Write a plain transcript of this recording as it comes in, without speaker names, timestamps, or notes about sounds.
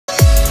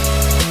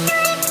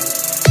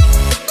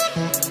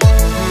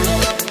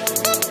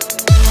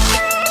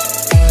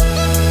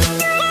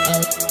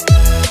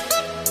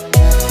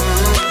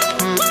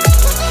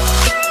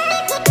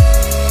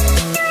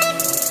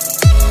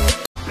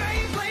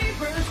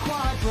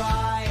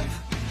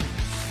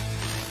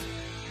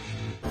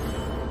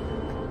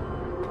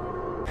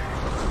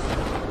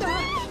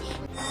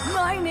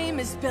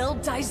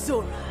called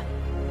Daizora.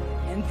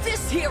 And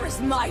this here is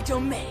my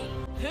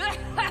domain.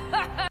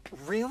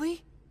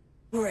 Really?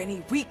 For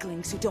any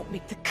weaklings who don't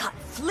make the cut,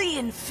 flee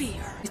in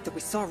fear. That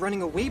we saw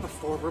running away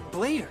before were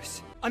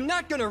bladers. I'm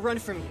not gonna run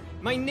from you.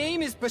 My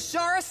name is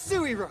Bashara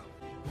Suiro.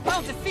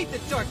 I'll defeat the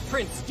Dark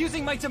Prince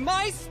using my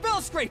demise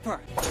spell scraper.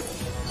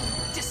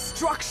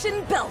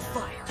 Destruction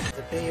Bellfire.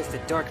 The Bay is the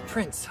Dark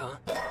Prince, huh?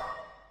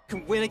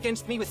 Can win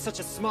against me with such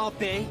a small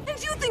bay?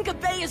 And you think a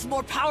bay is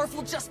more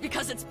powerful just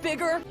because it's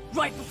bigger?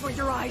 Right before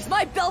your eyes,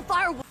 my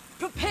Bellfire will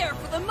prepare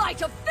for the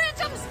might of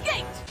Phantom's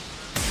Gate!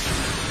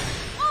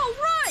 All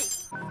right!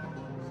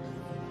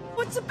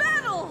 What's a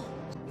battle?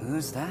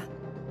 Who's that?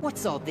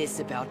 What's all this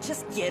about?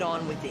 Just get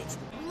on with it.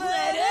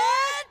 Let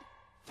it...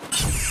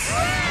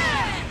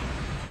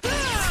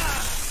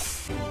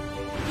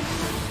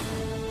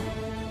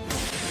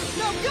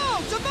 Now go!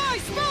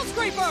 Demise spell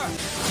scraper!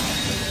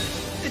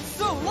 It's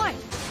so light!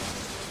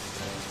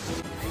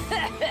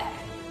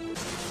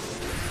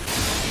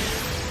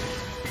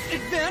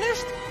 It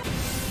vanished?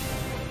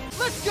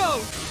 Let's go!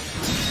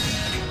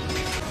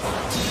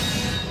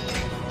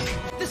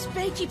 This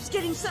bay keeps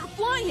getting sent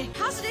flying.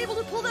 How's it able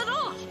to pull that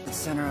off? The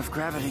center of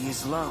gravity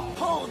is low.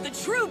 Hold the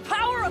true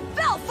power of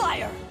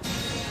Bellfire!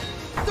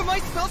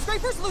 Demise spell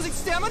scraper's losing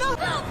stamina?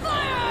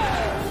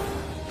 Bellfire!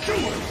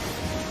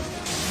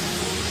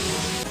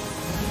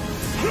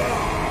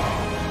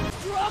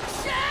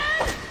 Destruction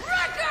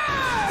Wrecker!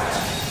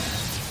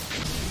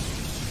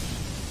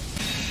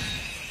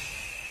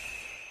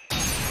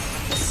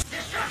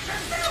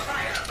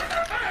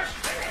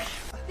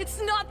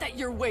 It's not that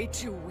you're way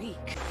too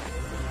weak.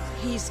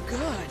 He's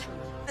good.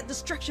 At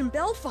Destruction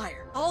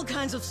Bellfire. All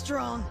kinds of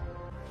strong.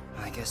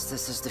 I guess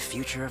this is the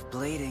future of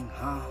blading,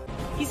 huh?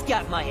 He's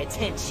got my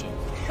attention.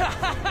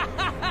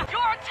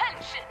 Your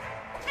attention!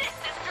 This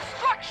is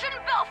Destruction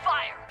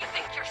Bellfire! You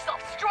think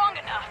yourself strong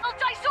enough? Well,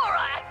 Daizora